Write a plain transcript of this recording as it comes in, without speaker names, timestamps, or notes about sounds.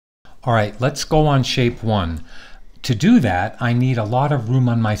All right, let's go on shape 1. To do that, I need a lot of room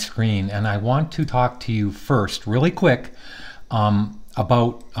on my screen, and I want to talk to you first, really quick,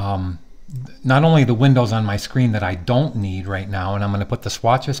 about not only the windows on my screen that I don't need right now, and I'm going to put the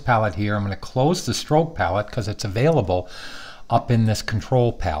swatches palette here. I'm going to close the stroke palette because it's available up in this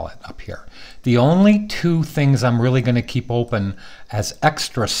control palette up here. The only two things I'm really going to keep open as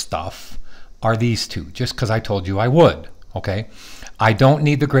extra stuff are these two, just because I told you I would. Okay, I don't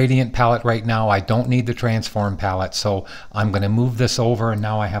need the gradient palette right now. I don't need the transform palette, so I'm going to move this over, and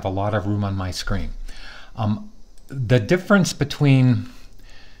now I have a lot of room on my screen. The difference between,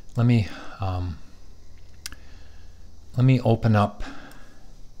 let me open up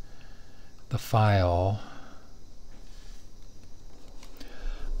the file.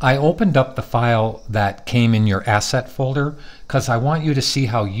 I opened up the file that came in your asset folder because I want you to see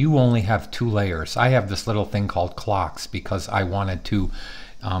how you only have 2 layers. I have this little thing called clocks because I wanted to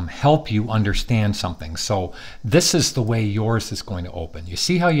help you understand something. So this is the way yours is going to open. You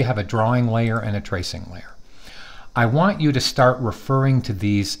see how you have a drawing layer and a tracing layer. I want you to start referring to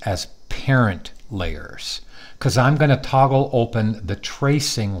these as parent layers because I'm going to toggle open the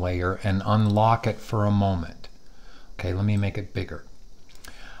tracing layer and unlock it for a moment. Okay, let me make it bigger.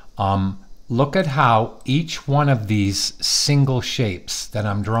 Look at how each one of these single shapes that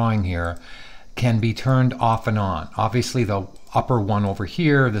I'm drawing here can be turned off and on. Obviously the upper one over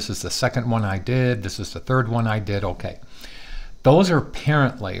here, this is the second one I did, this is the third one I did, okay. Those are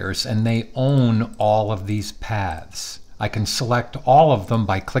parent layers and they own all of these paths. I can select all of them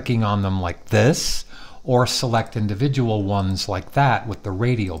by clicking on them like this, or select individual ones like that with the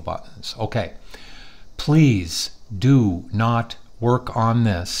radial buttons. Okay, please do not work on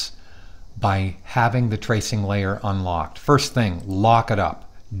this by having the tracing layer unlocked. First thing, lock it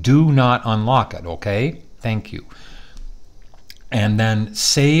up. Do not unlock it, okay? Thank you. And then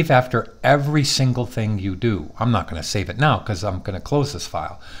save after every single thing you do. I'm not going to save it now because I'm going to close this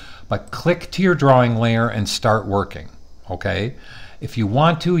file. But click to your drawing layer and start working, okay? If you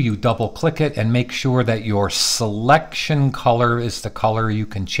want to, you double click it and make sure that your selection color is the color you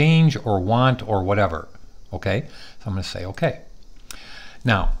can change or want or whatever, okay? So I'm going to say okay.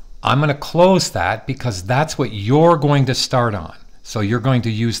 Now, I'm going to close that because that's what you're going to start on. So you're going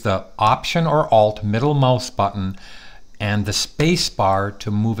to use the Option or Alt middle mouse button and the space bar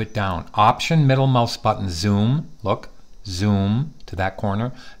to move it down. Option middle mouse button, zoom, look, zoom to that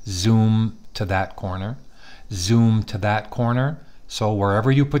corner, zoom to that corner, zoom to that corner. So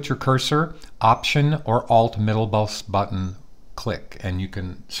wherever you put your cursor, Option or Alt middle mouse button, click, and you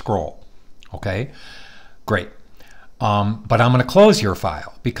can scroll. Okay, great. But I'm going to close your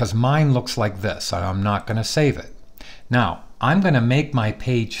file because mine looks like this and I'm not going to save it. Now, I'm going to make my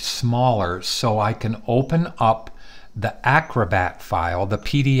page smaller so I can open up the Acrobat file, the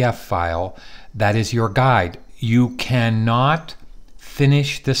PDF file that is your guide. You cannot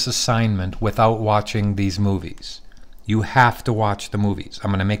finish this assignment without watching these movies. You have to watch the movies. I'm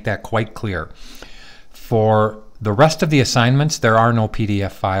going to make that quite clear. For the rest of the assignments, there are no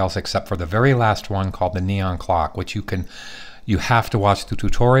PDF files except for the very last one called the Neon Clock, which you have to watch the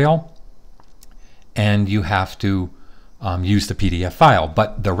tutorial and you have to use the PDF file.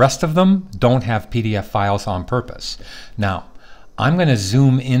 But the rest of them don't have PDF files on purpose. Now, I'm going to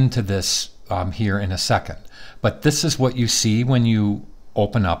zoom into this here in a second. But this is what you see when you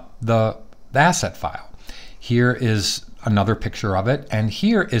open up the asset file. Here is another picture of it, and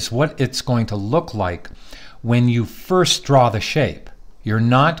here is what it's going to look like when you first draw the shape. You're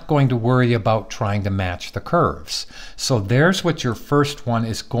not going to worry about trying to match the curves. So there's what your first one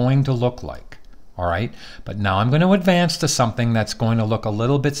is going to look like. All right, but now I'm going to advance to something that's going to look a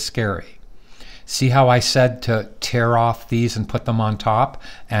little bit scary. See how I said to tear off these and put them on top?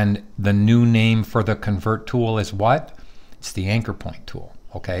 And the new name for the convert tool is what? It's the anchor point tool.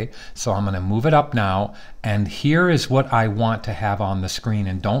 Okay, so I'm going to move it up now, and here is what I want to have on the screen,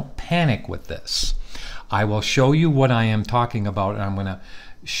 and don't panic with this. I will show you what I am talking about, and I'm going to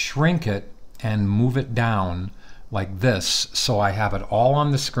shrink it and move it down like this so I have it all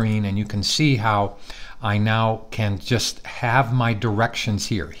on the screen, and you can see how I now can just have my directions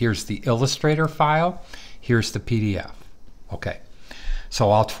here. Here's the Illustrator file, here's the PDF. Okay, so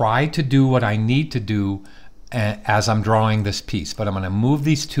I'll try to do what I need to do as I'm drawing this piece, but I'm going to move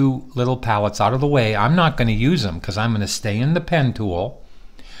these two little palettes out of the way. I'm not going to use them because I'm going to stay in the pen tool.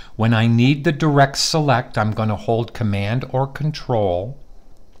 When I need the direct select, I'm going to hold Command or Control.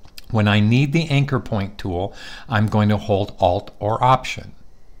 When I need the anchor point tool, I'm going to hold Alt or Option.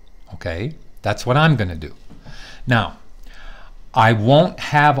 Okay, that's what I'm going to do. Now, I won't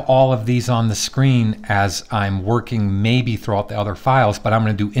have all of these on the screen as I'm working maybe throughout the other files, but I'm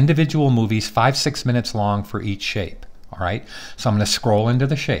going to do individual movies 5-6 minutes long for each shape. All right, so I'm going to scroll into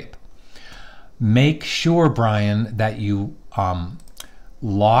the shape. Make sure, Brian, that you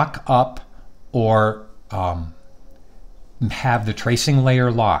lock up or have the tracing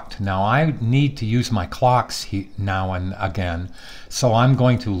layer locked. Now I need to use my clocks now and again, so I'm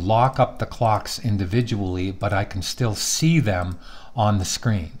going to lock up the clocks individually, but I can still see them on the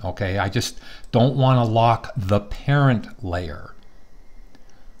screen. Okay, I just don't want to lock the parent layer.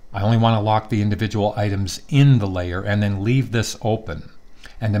 I only want to lock the individual items in the layer and then leave this open.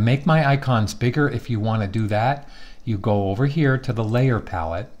 And to make my icons bigger, if you want to do that, you go over here to the layer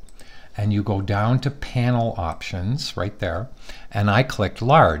palette and you go down to panel options right there, and I clicked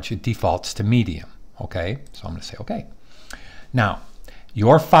large. It defaults to medium. Okay, so I'm going to say okay. Now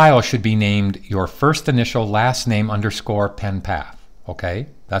your file should be named your first initial last name underscore pen path. Okay,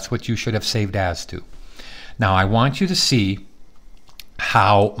 that's what you should have saved as to. Now I want you to see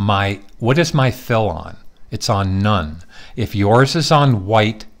how what is my fill on? It's on none. If yours is on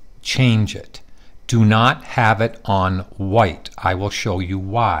white, change it. Do not have it on white. I will show you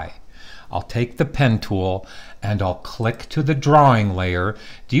why. I'll take the pen tool and I'll click to the drawing layer.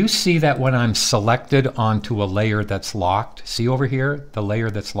 Do you see that when I'm selected onto a layer that's locked? See over here, the layer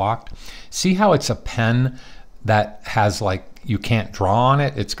that's locked? See how it's a pen that has, like, you can't draw on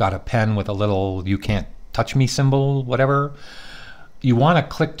it? It's got a pen with a little you can't touch me symbol, whatever. You want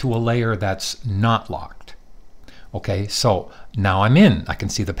to click to a layer that's not locked. Okay, so now I'm in. I can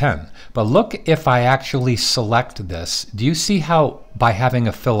see the pen. But look, if I actually select this, do you see how by having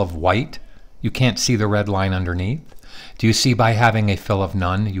a fill of white, you can't see the red line underneath? Do you see by having a fill of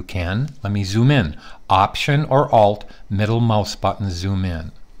none, you can? Let me zoom in. Option or Alt, middle mouse button, zoom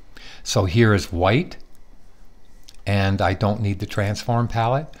in. So here is white, and I don't need the transform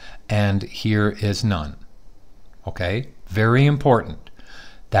palette, and here is none. Okay, very important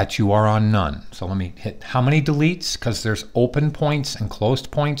that you are on none. So let me hit how many deletes, because there's open points and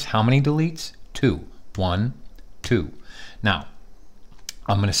closed points. How many deletes? 2. 1, 2. Now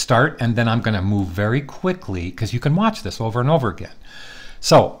I'm going to start, and then I'm going to move very quickly because you can watch this over and over again.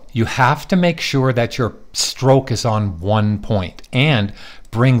 So you have to make sure that your stroke is on 1 point and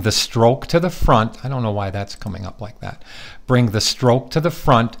bring the stroke to the front. I don't know why that's coming up like that. Bring the stroke to the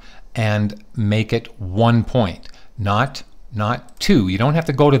front and make it 1 point, not 2. You don't have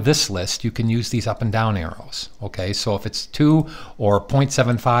to go to this list. You can use these up and down arrows. Okay, so if it's 2 or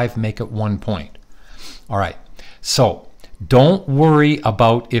 0.75, make it 1 point. All right, so don't worry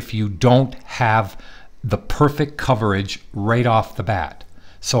about if you don't have the perfect coverage right off the bat.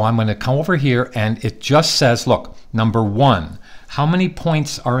 So I'm going to come over here, and it just says, look, number 1. How many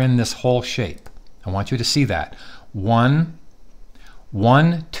points are in this whole shape? I want you to see that. 1,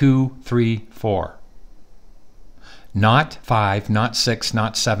 2, 3, 4. Not 5, not 6,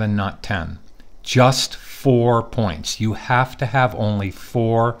 not 7, not 10. Just 4 points. You have to have only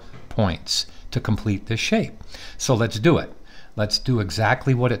 4 points to complete this shape. So let's do it. Let's do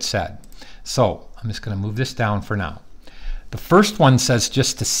exactly what it said. So I'm just going to move this down for now. The first one says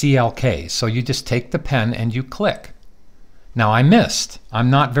just to CLK. So you just take the pen and you click. Now I missed. I'm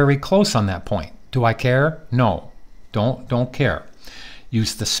not very close on that point. Do I care? No. Don't care.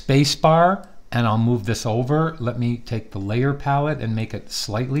 Use the space bar, and I'll move this over. Let me take the layer palette and make it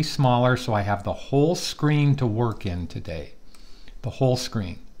slightly smaller so I have the whole screen to work in today. The whole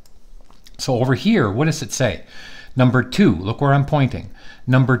screen. So over here, what does it say? Number 2, look where I'm pointing.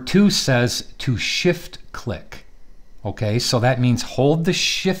 Number 2 says to shift click. Okay, so that means hold the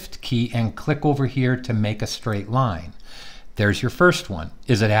shift key and click over here to make a straight line. There's your first one.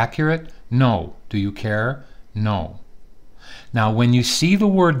 Is it accurate? No. Do you care? No. Now when you see the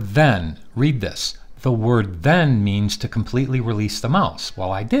word then, read this. The word then means to completely release the mouse.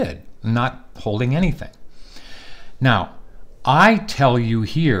 Well, I did. I'm not holding anything. Now, I tell you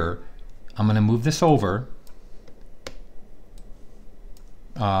here, I'm going to move this over.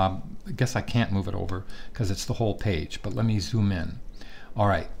 I guess I can't move it over because it's the whole page, but let me zoom in. All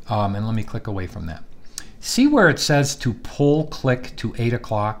right, and let me click away from that. See where it says to pull click to 8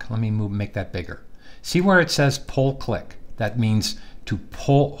 o'clock? Let me make that bigger. See where it says pull click? That means to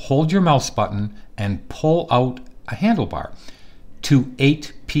hold your mouse button and pull out a handlebar to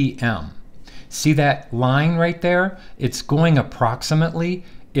 8 p.m. See that line right there? It's going approximately,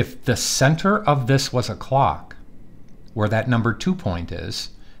 if the center of this was a clock, where that number 2 point is,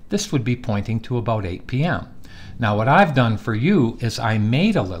 this would be pointing to about 8 p.m. Now what I've done for you is I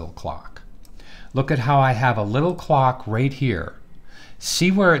made a little clock. Look at how I have a little clock right here.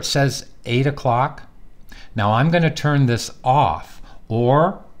 See where it says 8 o'clock? Now I'm going to turn this off,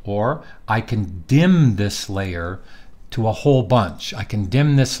 or I can dim this layer to a whole bunch. I can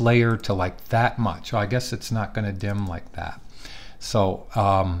dim this layer to like that much. Oh, I guess it's not going to dim like that. So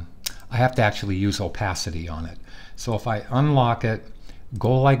I have to actually use opacity on it. So if I unlock it,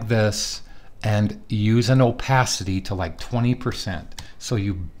 go like this, and use an opacity to like 20%. So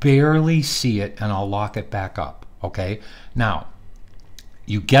you barely see it, and I'll lock it back up. Okay? Now,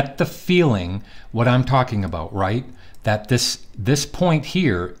 you get the feeling what I'm talking about, right? That this point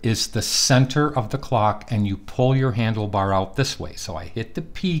here is the center of the clock, and you pull your handlebar out this way. So I hit the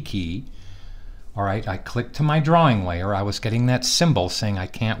P key. All right, I click to my drawing layer. I was getting that symbol saying I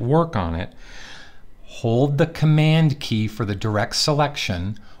can't work on it. Hold the command key for the direct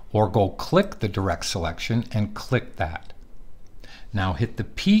selection, or go click the direct selection and click that. Now hit the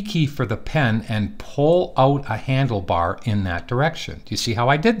P key for the pen and pull out a handlebar in that direction. Do you see how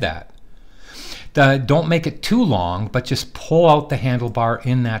I did that? Don't make it too long, but just pull out the handlebar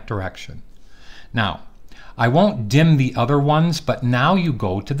in that direction. Now, I won't dim the other ones, but now you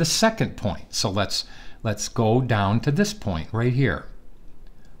go to the second point. So let's go down to this point right here.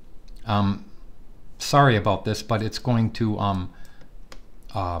 Sorry about this, but it's going to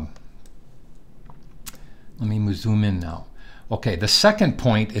let me zoom in now. Okay, the second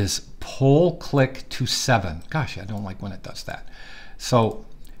point is pull click to 7. Gosh, I don't like when it does that. So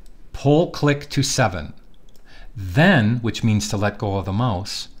pull click to 7. Then, which means to let go of the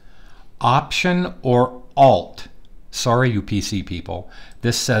mouse, Option or Alt. Sorry, you PC people.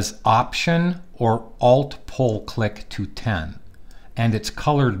 This says Option or Alt pull click to 10. And it's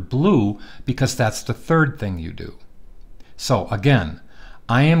colored blue because that's the third thing you do. So again,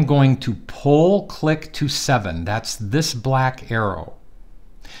 I am going to pull click to 7. That's this black arrow.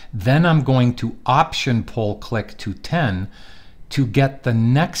 Then I'm going to Option pull click to 10 to get the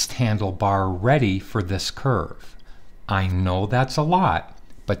next handlebar ready for this curve. I know that's a lot,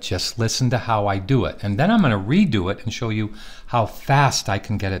 but just listen to how I do it. And then I'm going to redo it and show you how fast I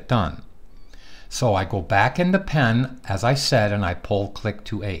can get it done. So I go back in the pen, as I said, and I pull click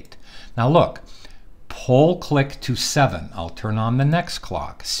to 8. Now look, pull click to 7. I'll turn on the next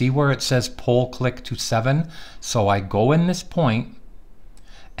clock. See where it says pull click to 7? So I go in this point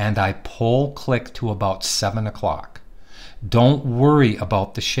and I pull click to about 7 o'clock. Don't worry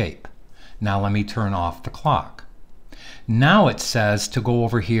about the shape. Now let me turn off the clock. Now it says to go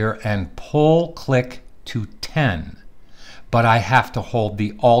over here and pull click to 10. But I have to hold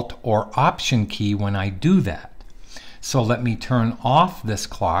the Alt or Option key when I do that. So let me turn off this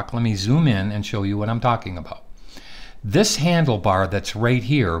clock. Let me zoom in and show you what I'm talking about. This handlebar that's right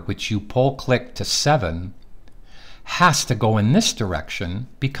here, which you pull click to 7, has to go in this direction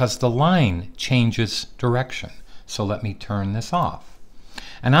because the line changes direction. So let me turn this off.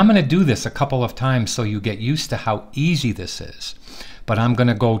 And I'm going to do this a couple of times so you get used to how easy this is. But I'm going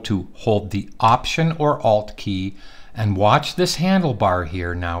to go to hold the Option or Alt key and watch this handlebar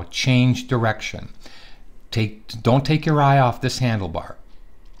here now change direction. Don't take your eye off this handlebar.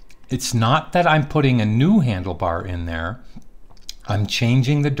 It's not that I'm putting a new handlebar in there. I'm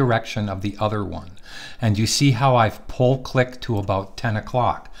changing the direction of the other one. And you see how I've pull clicked to about 10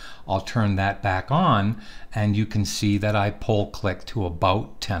 o'clock. I'll turn that back on and you can see that I pull click to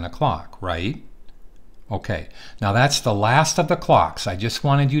about 10 o'clock, right? Okay, now that's the last of the clocks. I just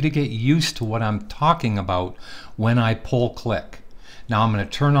wanted you to get used to what I'm talking about when I pull click. Now I'm going to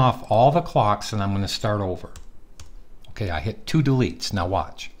turn off all the clocks and I'm going to start over. Okay, I hit 2 deletes. Now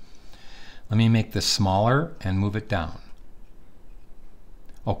watch. Let me make this smaller and move it down.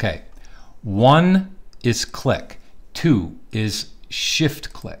 Okay, 1 is click, 2 is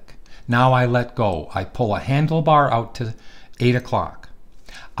shift click. Now I let go. I pull a handlebar out to 8 o'clock.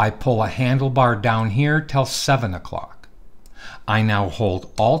 I pull a handlebar down here till 7 o'clock. I now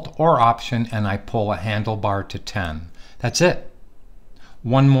hold Alt or Option and I pull a handlebar to 10. That's it.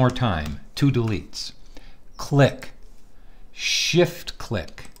 One more time. 2 deletes. Click. Shift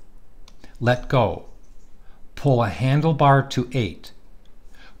click. Let go. Pull a handlebar to 8.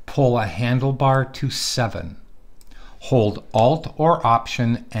 Pull a handlebar to 7. Hold Alt or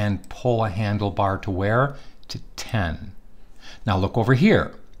Option and pull a handlebar to where? To 10. Now look over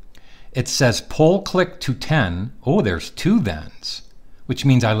here. It says pull click to 10. Oh, there's 2 thens, which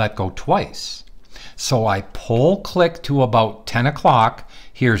means I let go twice. So I pull click to about 10 o'clock.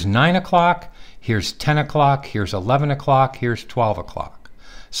 Here's 9 o'clock. Here's 10 o'clock. Here's 11 o'clock. Here's 12 o'clock.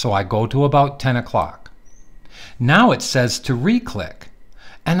 So I go to about 10 o'clock. Now it says to re-click.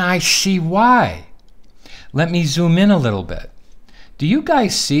 And I see why. Let me zoom in a little bit. Do you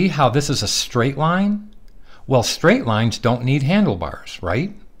guys see how this is a straight line? Well, straight lines don't need handlebars,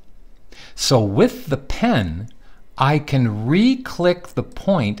 right? So with the pen, I can re-click the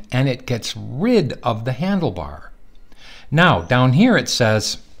point and it gets rid of the handlebar. Now, down here it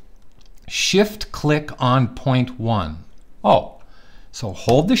says, shift click on point 1. Oh, so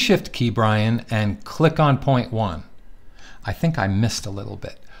hold the shift key, Brian, and click on point 1. I think I missed a little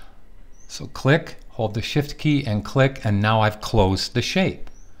bit. So click, hold the shift key and click, and now I've closed the shape.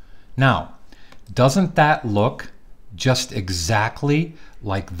 Now, doesn't that look just exactly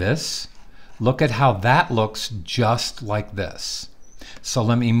like this? Look at how that looks just like this. So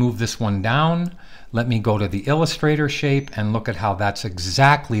let me move this one down. Let me go to the Illustrator shape and look at how that's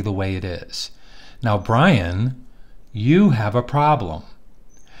exactly the way it is. Now, Brian, you have a problem.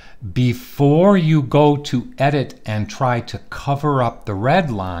 Before you go to edit and try to cover up the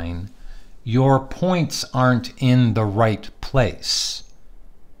red line, your points aren't in the right place.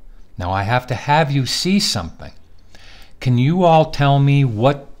 Now, I have to have you see something. Can you all tell me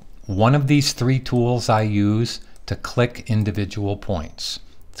what one of these 3 tools I use to click individual points?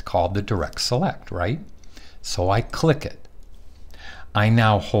 It's called the direct select, right? So I click it. I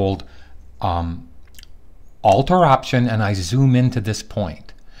now hold Alt or Option and I zoom into this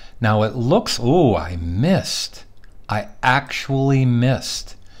point. Now it looks, oh, I missed. I actually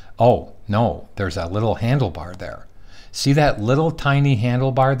missed. Oh, no, there's a little handlebar there. See that little tiny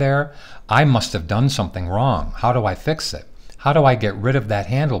handlebar there? I must have done something wrong. How do I fix it? How do I get rid of that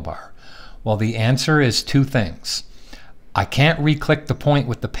handlebar? Well, the answer is 2 things. I can't re-click the point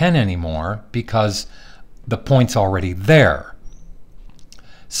with the pen anymore because the point's already there.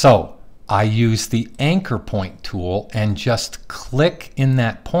 So I use the anchor point tool and just click in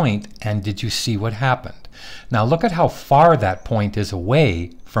that point, and did you see what happened? Now look at how far that point is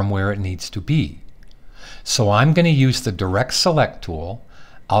away from where it needs to be. So I'm going to use the direct select tool.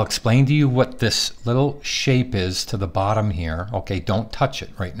 I'll explain to you what this little shape is to the bottom here. Okay, don't touch it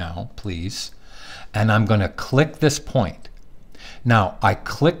right now, please. And I'm going to click this point. Now, I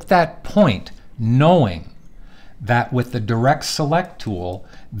click that point knowing that with the direct select tool,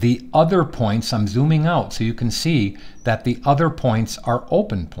 the other points, I'm zooming out so you can see that the other points are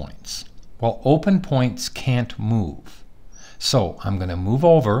open points. Well, open points can't move. So I'm going to move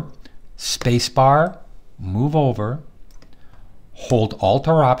over, spacebar, move over, hold Alt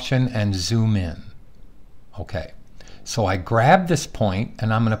or Option and zoom in. Okay, so I grab this point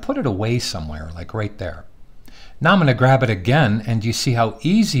and I'm going to put it away somewhere, like right there. Now I'm going to grab it again, and you see how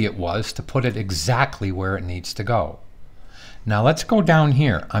easy it was to put it exactly where it needs to go. Now let's go down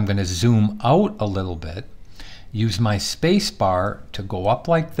here. I'm going to zoom out a little bit, use my space bar to go up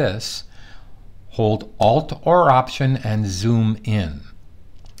like this, hold Alt or Option and zoom in.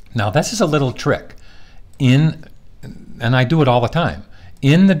 Now this is a little trick. And I do it all the time.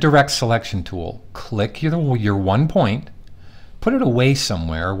 In the direct selection tool, click your one point, put it away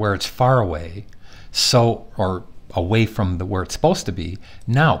somewhere where it's far away, or away from where it's supposed to be.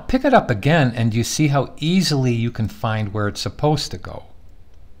 Now pick it up again and you see how easily you can find where it's supposed to go.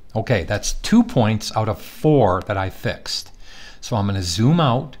 Okay, that's 2 points out of 4 that I fixed. So I'm going to zoom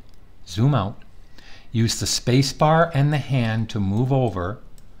out, use the space bar and the hand to move over.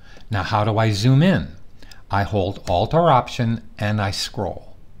 Now how do I zoom in? I hold Alt or Option and I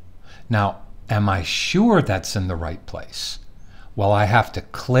scroll. Now, am I sure that's in the right place? Well, I have to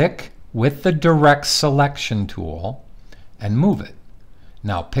click with the direct selection tool and move it.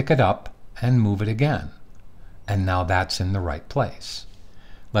 Now pick it up and move it again. And now that's in the right place.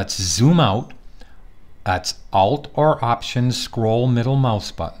 Let's zoom out. That's Alt or Option, scroll middle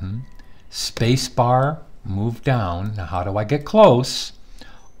mouse button, space bar, move down. Now how do I get close?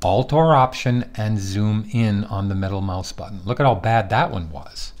 Alt or Option and zoom in on the middle mouse button. Look at how bad that one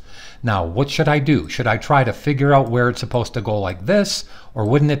was. Now, what should I do? Should I try to figure out where it's supposed to go like this, or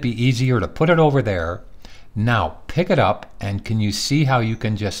wouldn't it be easier to put it over there? Now, pick it up, and can you see how you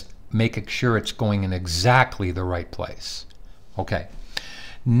can just make sure it's going in exactly the right place? Okay.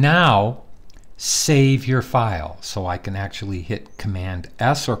 Now, save your file. So I can actually hit Command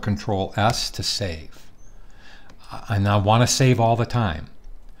S or Control S to save. And I want to save all the time.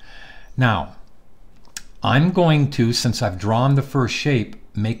 Now, I'm going to, since I've drawn the first shape,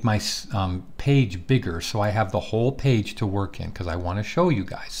 make my page bigger so I have the whole page to work in, because I want to show you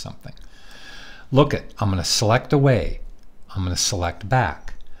guys something. Look it, I'm going to select away. I'm going to select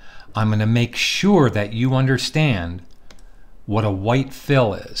back. I'm going to make sure that you understand what a white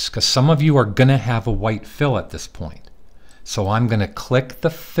fill is, because some of you are going to have a white fill at this point. So I'm going to click the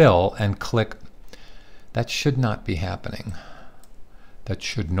fill and click. That should not be happening. That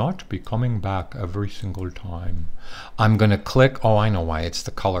should not be coming back every single time. I'm going to click, oh, I know why, it's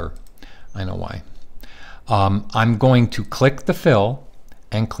the color. I know why. I'm going to click the fill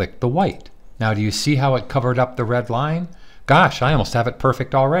and click the white. Now, do you see how it covered up the red line? Gosh, I almost have it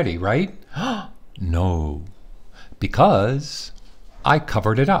perfect already, right? No, because I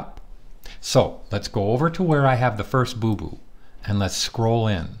covered it up. So let's go over to where I have the first boo-boo and let's scroll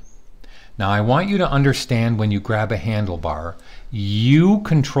in. Now I want you to understand, when you grab a handlebar, you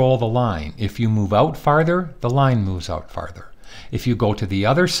control the line. If you move out farther, the line moves out farther. If you go to the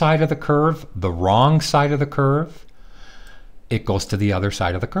other side of the curve, the wrong side of the curve, it goes to the other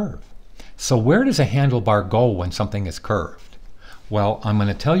side of the curve. So where does a handlebar go when something is curved? Well, I'm going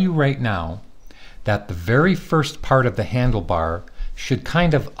to tell you right now that the very first part of the handlebar should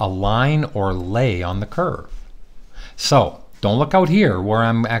kind of align or lay on the curve. So don't look out here where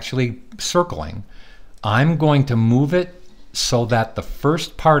I'm actually circling. I'm going to move it so that the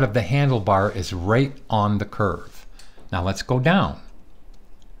first part of the handlebar is right on the curve. Now let's go down.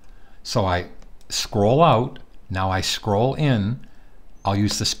 So I scroll out, now I scroll in. I'll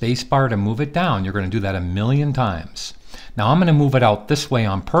use the space bar to move it down. You're going to do that 1,000,000 times. Now I'm going to move it out this way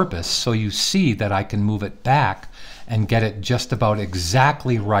on purpose so you see that I can move it back and get it just about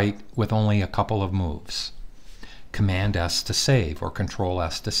exactly right with only a couple of moves. Command S to save, or Control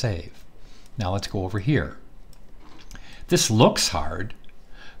S to save. Now let's go over here. This looks hard,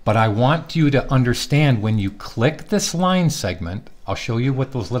 but I want you to understand, when you click this line segment, I'll show you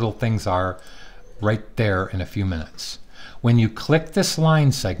what those little things are right there in a few minutes. When you click this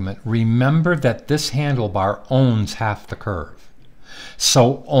line segment, remember that this handlebar owns half the curve.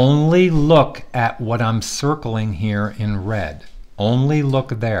 So only look at what I'm circling here in red. Only look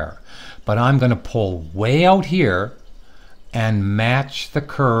there. But I'm going to pull way out here and match the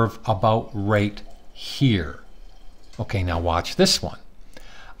curve about right here. Okay, now watch this one.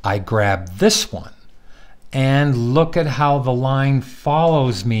 I grab this one and look at how the line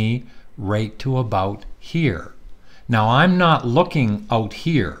follows me right to about here. Now I'm not looking out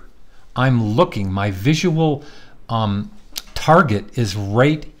here. I'm looking, my visual target is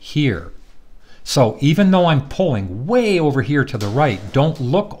right here. So even though I'm pulling way over here to the right, don't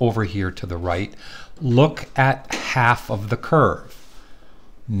look over here to the right. Look at half of the curve.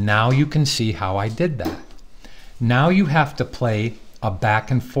 Now you can see how I did that. Now you have to play a back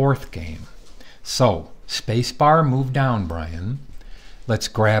and forth game. So spacebar, move down, Brian. Let's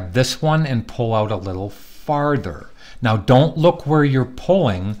grab this one and pull out a little farther. Now don't look where you're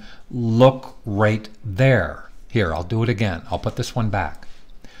pulling, look right there. Here, I'll do it again. I'll put this one back.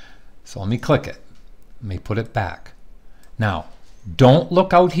 So let me click it. Let me put it back. Now, don't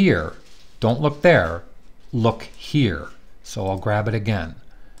look out here. Don't look there. Look here. So I'll grab it again.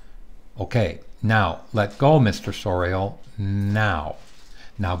 Okay, now let go, Mr. Sorial. Now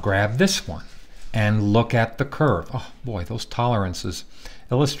grab this one and look at the curve. Oh boy, those tolerances.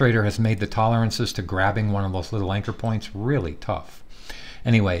 Illustrator has made the tolerances to grabbing one of those little anchor points really tough.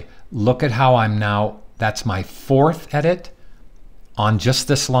 Anyway, look at how I'm now, that's my fourth edit on just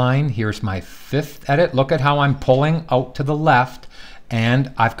this line. Here's my fifth edit. Look at how I'm pulling out to the left,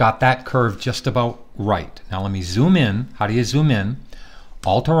 and I've got that curve just about right. Now let me zoom in. How do you zoom in?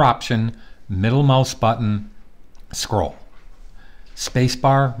 Alt-Option, middle mouse button, scroll.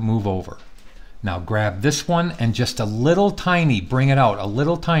 Spacebar, move over. Now grab this one and just a little tiny, bring it out, a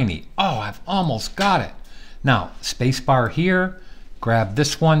little tiny. Oh, I've almost got it. Now, spacebar here, grab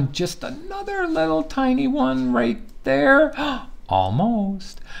this one, just another little tiny one right there.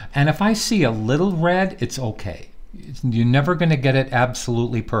 Almost. And if I see a little red, it's okay. You're never going to get it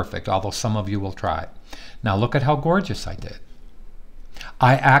absolutely perfect, although some of you will try. Now look at how gorgeous I did.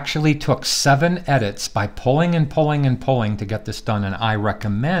 I actually took 7 edits by pulling and pulling and pulling to get this done, and I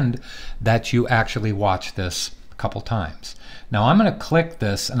recommend that you actually watch this a couple times. Now I'm going to click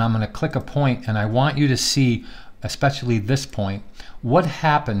this, and I'm going to click a point, and I want you to see, especially this point, what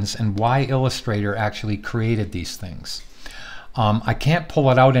happens and why Illustrator actually created these things. I can't pull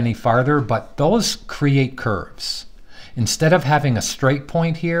it out any farther, but those create curves. Instead of having a straight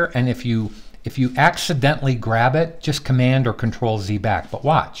point here, and if you accidentally grab it, just Command or Control Z back. But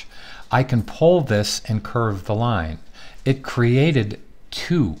watch, I can pull this and curve the line. It created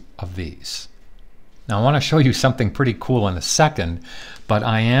 2 of these. Now I want to show you something pretty cool in a second, but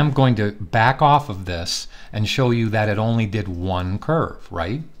I am going to back off of this and show you that it only did 1 curve,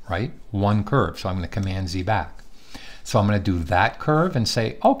 right? 1 curve. So I'm going to Command Z back. So I'm going to do that curve and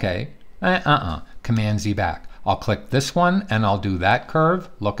say, okay, Command Z back. I'll click this one and I'll do that curve.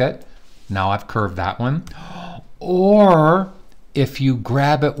 Look at, now I've curved that one. Or if you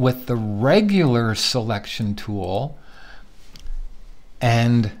grab it with the regular selection tool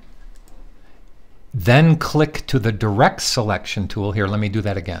and then click to the direct selection tool, here, let me do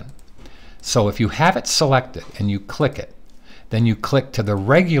that again. So if you have it selected and you click it, then you click to the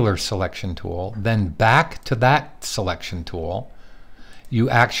regular selection tool, then back to that selection tool, you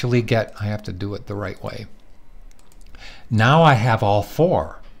actually get, I have to do it the right way. Now I have all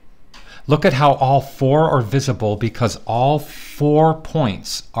four. Look at how all four are visible because all 4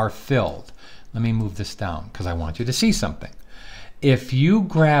 points are filled. Let me move this down because I want you to see something. If you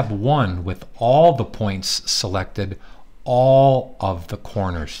grab one with all the points selected, all of the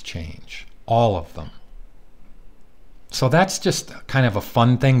corners change. All of them. So that's just kind of a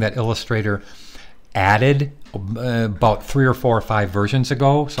fun thing that Illustrator added about 3 or 4 or 5 versions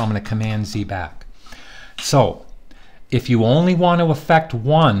ago. So I'm going to Command Z back. So if you only want to affect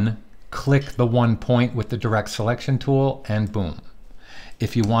one, click the 1 point with the direct selection tool and boom.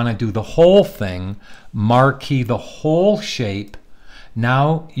 If you want to do the whole thing, marquee the whole shape.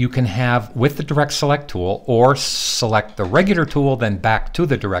 Now you can have with the direct select tool, or select the regular tool then back to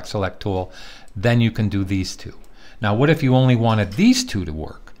the direct select tool, then you can do these two. Now what if you only wanted these two to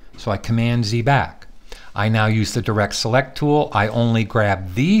work? So I Command Z back. I now use the direct select tool. I only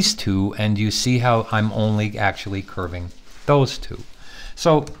grab these two, and you see how I'm only actually curving those two.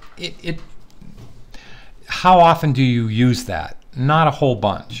 So how often do you use that? Not a whole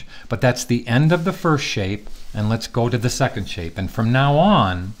bunch, but that's the end of the first shape, and let's go to the second shape. And from now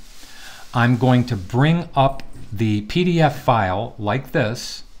on, I'm going to bring up the PDF file like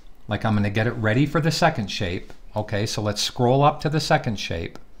this, like I'm going to get it ready for the second shape. Okay, so let's scroll up to the second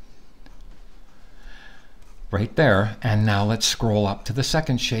shape. Right there, and now let's scroll up to the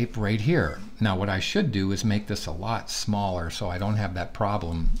second shape right here. Now what I should do is make this a lot smaller so I don't have that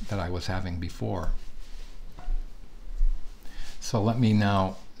problem that I was having before. So let me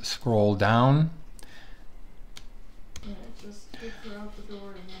now scroll down. Yeah, just kick her out the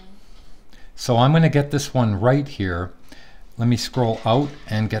door again. So I'm going to get this one right here. Let me scroll out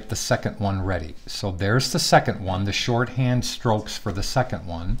and get the second one ready. So there's the second one, the shorthand strokes for the second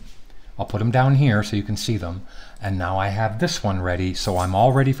one. I'll put them down here so you can see them. And now I have this one ready, so I'm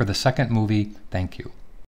all ready for the second movie. Thank you.